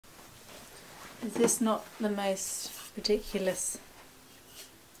Is this not the most ridiculous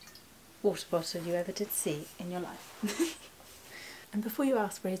water bottle you ever did see in your life? And before you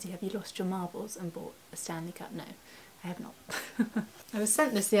ask, Rosie, have you lost your marbles and bought a Stanley Cup? No, I have not. I was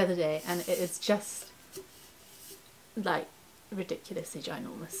sent this the other day and it is just like ridiculously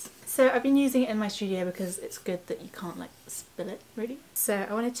ginormous. So I've been using it in my studio because it's good that you can't like spill it really. So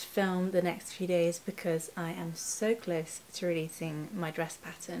I wanted to film the next few days because I am so close to releasing my dress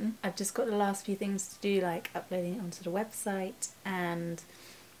pattern. I've just got the last few things to do, like uploading it onto the website and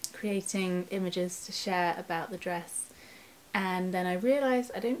creating images to share about the dress. And then I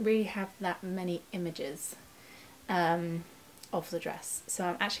realised I don't really have that many images of the dress. So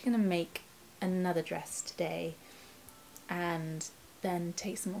I'm actually going to make another dress today and then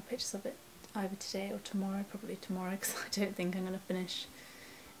take some more pictures of it either today or tomorrow, probably tomorrow, because I don't think I'm going to finish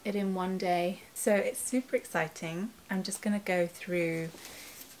it in one day. So it's super exciting. I'm just going to go through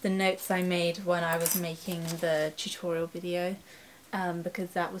the notes I made when I was making the tutorial video, because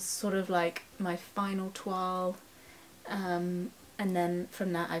that was sort of like my final toile, and then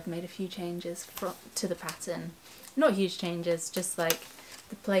from that I've made a few changes to the pattern. Not huge changes, just like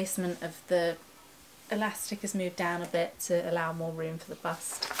the placement of the elastic has moved down a bit to allow more room for the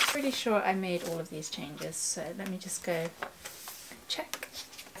bust. Pretty sure I made all of these changes, so let me just go check.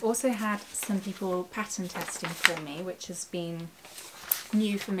 I've also had some people pattern testing for me, which has been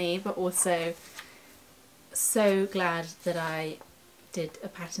new for me, but also so glad that I did a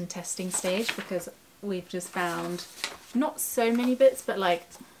pattern testing stage, because we've just found not so many bits, but like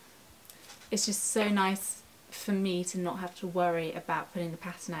it's just so nice for me to not have to worry about putting the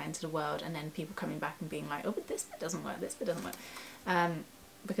pattern out into the world and then people coming back and being like, oh, but this bit doesn't work, this bit doesn't work,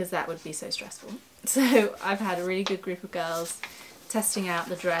 because that would be so stressful. So I've had a really good group of girls testing out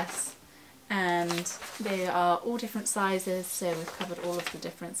the dress, and they are all different sizes, so we've covered all of the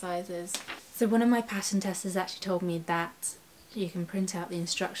different sizes. So one of my pattern testers actually told me that you can print out the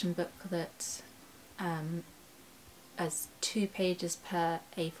instruction book that as 2 pages per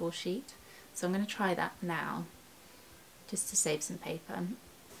A4 sheet. So I'm going to try that now, just to save some paper.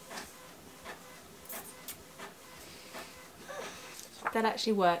 That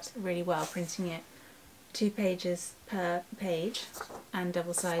actually worked really well, printing it 2 pages per page and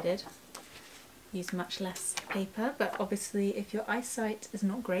double-sided. Use much less paper, but obviously if your eyesight is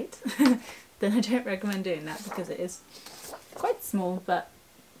not great then I don't recommend doing that, because it is quite small, but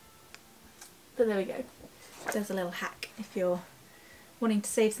there we go. There's a little hack if you're wanting to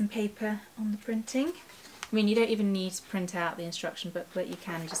save some paper on the printing. I mean, you don't even need to print out the instruction booklet, you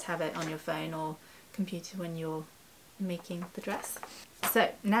can just have it on your phone or computer when you're making the dress.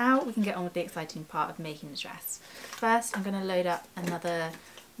 So now we can get on with the exciting part of making the dress. First I'm going to load up another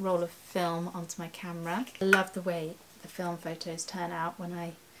roll of film onto my camera. I love the way the film photos turn out when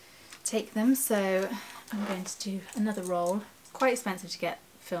I take them, so I'm going to do another roll. It's quite expensive to get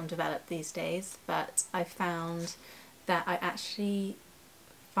film developed these days, but I found that I actually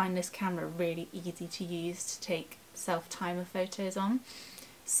find this camera really easy to use to take self-timer photos on.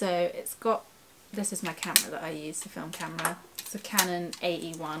 So it's got, this is my camera that I use, the film camera. It's a Canon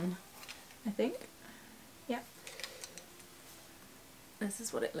AE1, I think. Yep. This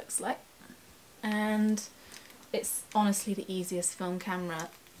is what it looks like. And it's honestly the easiest film camera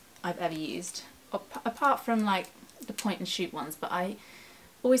I've ever used, apart from like the point and shoot ones, but I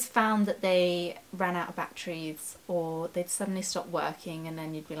always found that they ran out of batteries or they'd suddenly stop working, and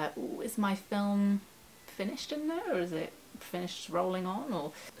then you'd be like, oh, is my film finished in there, or is it finished rolling on?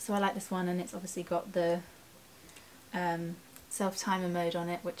 Or so I like this one, and it's obviously got the self-timer mode on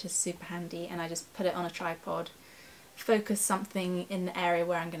it, which is super handy, and I just put it on a tripod, focus something in the area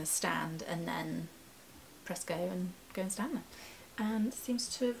where I'm going to stand, and then press go and stand there. And it seems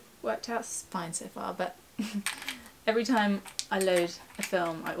to have worked out fine so far, but every time I load a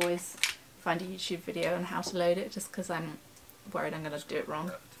film I always find a YouTube video on how to load it, just because I'm worried I'm going to do it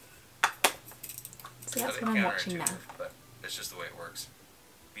wrong. So that's what I'm watching now. But it's just the way it works.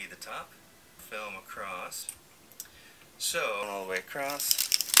 Be the top, film across. So all the way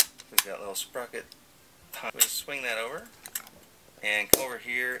across, we've got a little sprocket. We'll just swing that over and come over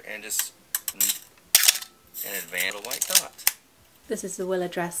here and just advance a white dot. This is the Willa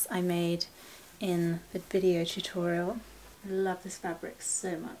dress I made in the video tutorial. I love this fabric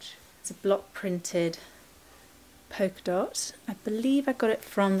so much. It's a block printed polka dot. I believe I got it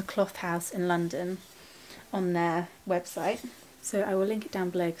from the Cloth House in London on their website, so I will link it down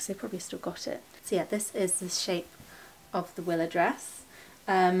below because they probably still got it. So yeah, this is the shape of the Willa dress,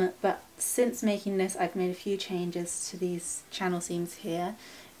 but since making this I've made a few changes to these channel seams here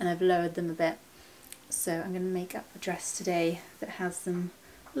and I've lowered them a bit. So I'm going to make up a dress today that has them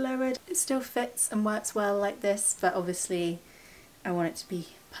lowered. It still fits and works well like this, but obviously I want it to be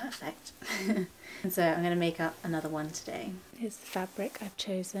perfect. And so I'm going to make up another one today. Here's the fabric I've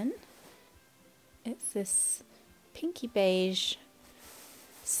chosen. It's this pinky beige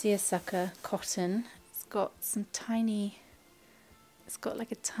seersucker cotton. It's got some tiny, it's got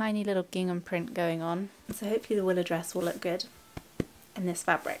like a tiny little gingham print going on. So hopefully the Willa dress will look good in this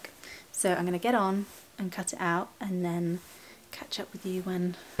fabric. So I'm going to get on and cut it out and then catch up with you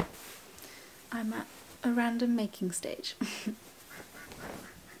when I'm at a random making stage.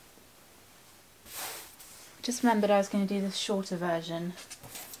 Just remembered I was going to do the shorter version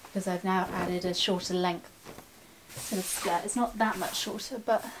because I've now added a shorter length to the skirt. It's not that much shorter,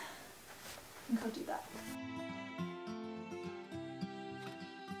 but I think I'll do that.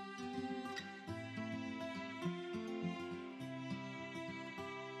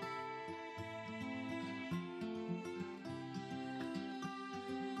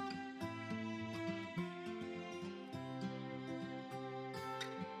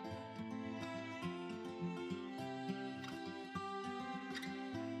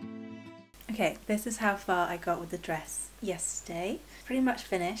 Okay, this is how far I got with the dress yesterday. Pretty much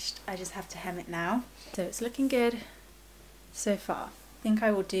finished, I just have to hem it now. So it's looking good so far. I think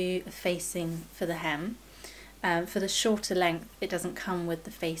I will do a facing for the hem. For the shorter length, it doesn't come with the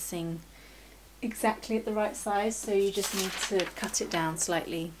facing exactly at the right size, so you just need to cut it down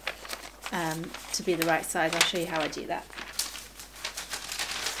slightly to be the right size. I'll show you how I do that.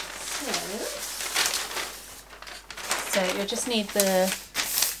 So you'll just need the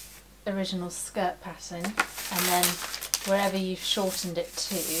original skirt pattern, and then wherever you've shortened it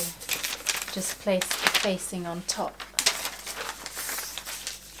to, just place the facing on top,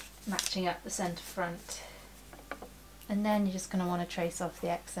 matching up the centre front, and then you're just going to want to trace off the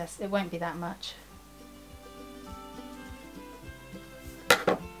excess. It won't be that much.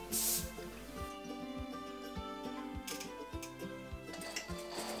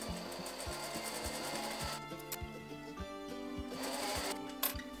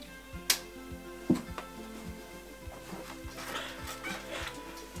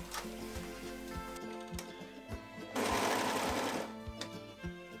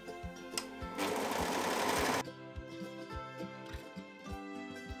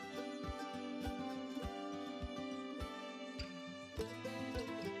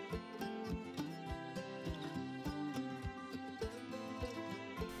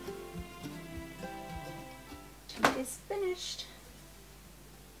 Is finished.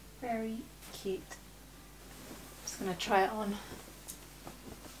 Very cute. Just gonna try it on.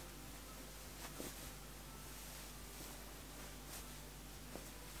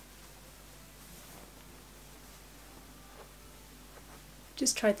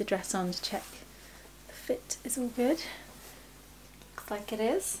 Just tried the dress on to check the fit is all good. Looks like it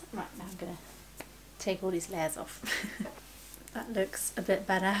is. Right, now I'm gonna take all these layers off. That looks a bit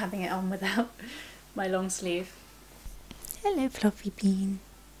better having it on without my long sleeve. Hello, Fluffy Bean.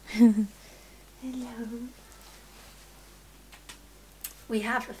 Hello. We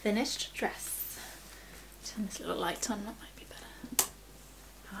have a finished dress. Turn this little light on, that might be better.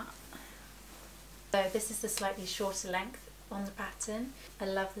 So this is the slightly shorter length on the pattern. I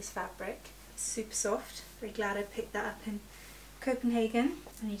love this fabric. It's super soft. Very glad I picked that up in Copenhagen.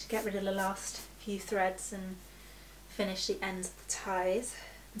 I need to get rid of the last few threads and finish the ends of the ties.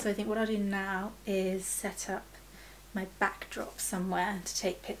 And so I think what I'll do now is set up my backdrop somewhere to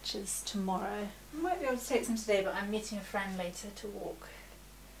take pictures tomorrow. I might be able to take some today, but I'm meeting a friend later to walk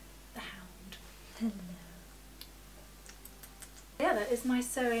the hound. Hello. Yeah, that is my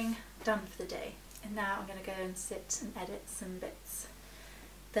sewing done for the day. And now I'm going to go and sit and edit some bits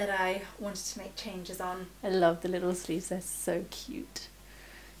that I wanted to make changes on. I love the little sleeves, they're so cute.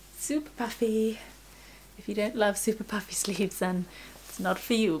 Super puffy. If you don't love super puffy sleeves, then it's not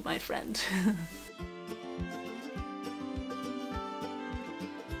for you, my friend.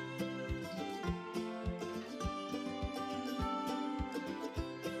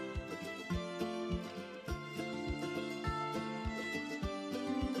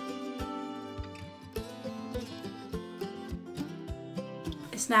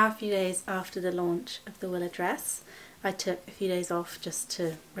 It's now a few days after the launch of the Willa dress. I took a few days off just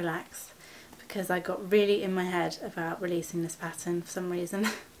to relax because I got really in my head about releasing this pattern for some reason.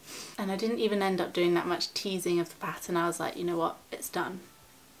 And I didn't even end up doing that much teasing of the pattern. I was like, you know what, it's done.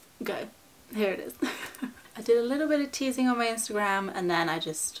 Go. Here it is. I did a little bit of teasing on my Instagram and then I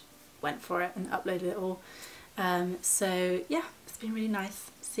just went for it and uploaded it all. So yeah, it's been really nice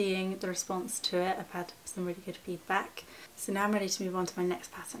seeing the response to it. I've had some really good feedback. So now I'm ready to move on to my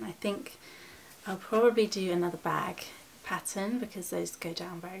next pattern. I think I'll probably do another bag pattern because those go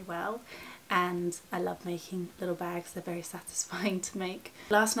down very well, and I love making little bags, they're very satisfying to make.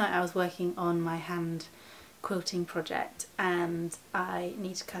 Last night I was working on my hand quilting project and I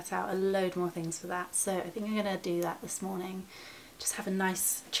need to cut out a load more things for that, so I think I'm going to do that this morning. Just have a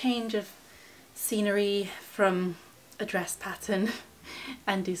nice change of scenery from a dress pattern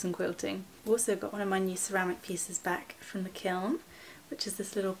and do some quilting. I've also got one of my new ceramic pieces back from the kiln, which is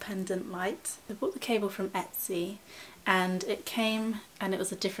this little pendant light. I bought the cable from Etsy and it came and it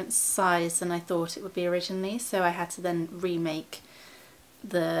was a different size than I thought it would be originally, so I had to then remake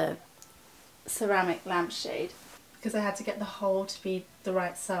the ceramic lampshade because I had to get the hole to be the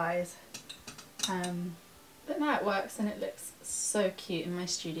right size. But now it works and it looks so cute in my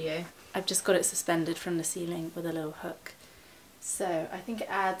studio. I've just got it suspended from the ceiling with a little hook, so I think it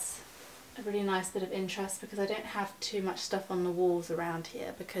adds a really nice bit of interest because I don't have too much stuff on the walls around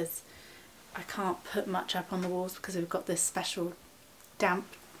here because I can't put much up on the walls because we've got this special damp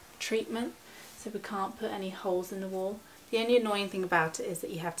treatment, so we can't put any holes in the wall. The only annoying thing about it is that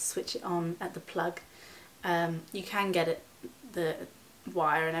you have to switch it on at the plug. You can get it, the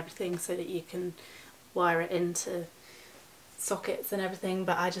wire and everything, so that you can wire it into sockets and everything,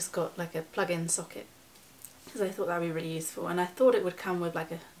 but I just got like a plug-in socket because I thought that would be really useful, and I thought it would come with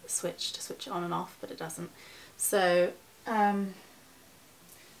like a switch to switch it on and off, but it doesn't. So I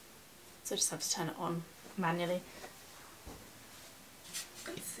just have to turn it on manually.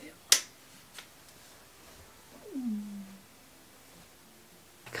 Let's see.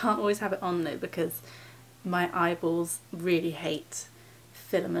 I can't always have it on though because my eyeballs really hate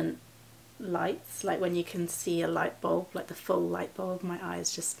filament lights, like when you can see a light bulb, like the full light bulb, my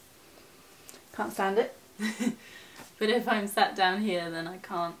eyes just can't stand it. But if I'm sat down here then I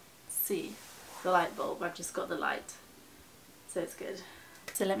can't see the light bulb, I've just got the light, so it's good.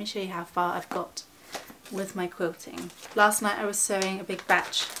 So let me show you how far I've got with my quilting. Last night I was sewing a big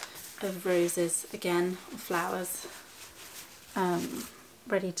batch of roses again, or flowers,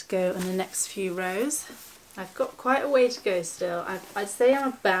 ready to go in the next few rows. I've got quite a way to go still. I'd say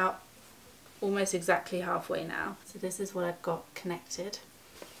I'm about almost exactly halfway now. So this is what I've got connected,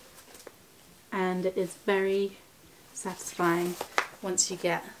 and it is very satisfying once you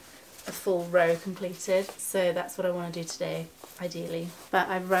get a full row completed, so that's what I want to do today ideally, but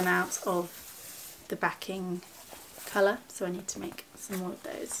I've run out of the backing colour, so I need to make some more of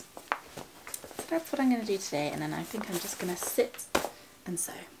those. So that's what I'm going to do today, and then I think I'm just going to sit and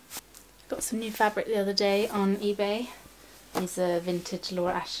sew. Got some new fabric the other day on eBay. These are vintage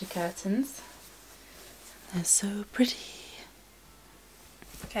Laura Ashley curtains. They're so pretty.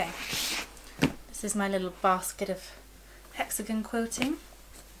 Okay, this is my little basket of hexagon quilting.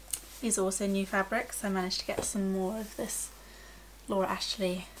 These are also new fabrics. I managed to get some more of this Laura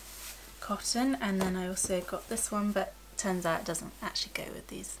Ashley cotton, and then I also got this one, but turns out it doesn't actually go with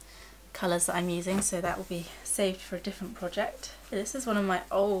these colours that I'm using, so that will be saved for a different project. This is one of my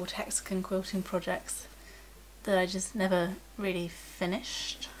old hexagon quilting projects that I just never really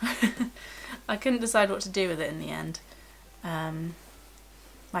finished. I couldn't decide what to do with it in the end.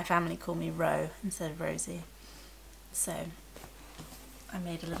 My family call me Ro instead of Rosie, so I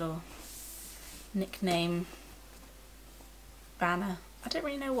made a little nickname banner. I don't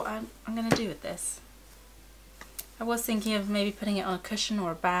really know what I'm going to do with this. I was thinking of maybe putting it on a cushion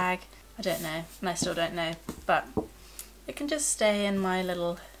or a bag. I don't know, and I still don't know, but it can just stay in my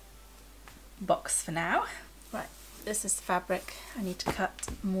little box for now. Right, this is the fabric I need to cut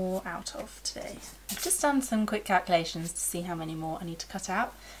more out of today. I've just done some quick calculations to see how many more I need to cut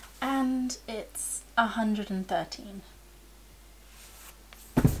out, and it's 113.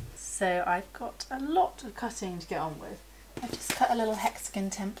 So I've got a lot of cutting to get on with. I've just cut a little hexagon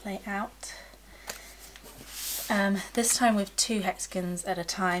template out. This time with 2 hexagons at a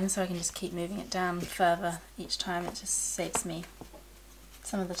time, so I can just keep moving it down further each time. It just saves me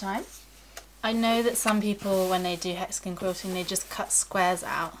some of the time. I know that some people, when they do hexagon quilting, they just cut squares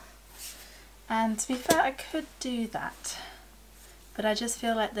out. And to be fair, I could do that, but I just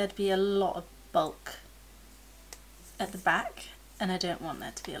feel like there'd be a lot of bulk at the back, and I don't want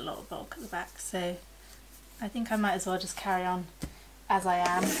there to be a lot of bulk at the back, so I think I might as well just carry on as I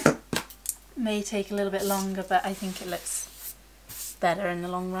am. May take a little bit longer, but I think it looks better in the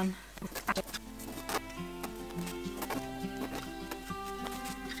long run.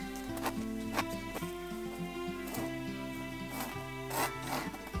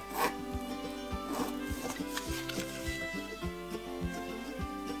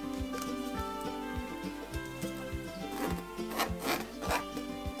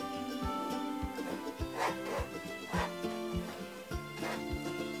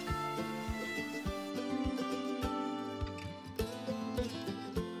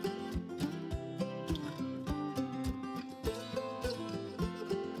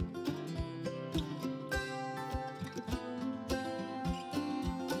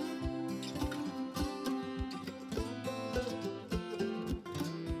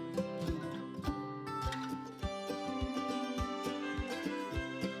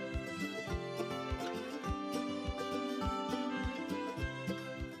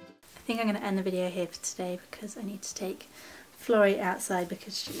 think I'm going to end the video here for today because I need to take Florrie outside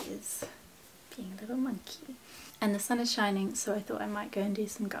because she is being a little monkey. And the sun is shining, so I thought I might go and do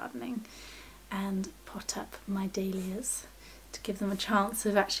some gardening and pot up my dahlias to give them a chance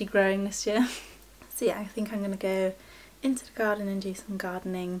of actually growing this year. So yeah, I think I'm going to go into the garden and do some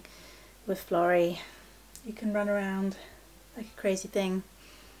gardening with Florrie. You can run around like a crazy thing,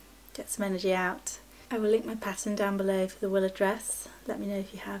 get some energy out. I will link my pattern down below for the willow dress. Let me know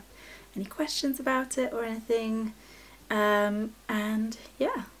if you have any questions about it or anything. And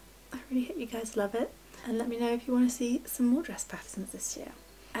yeah, I really hope you guys love it. And let me know if you want to see some more dress patterns this year.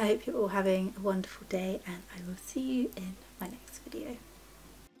 I hope you're all having a wonderful day, and I will see you in my next video.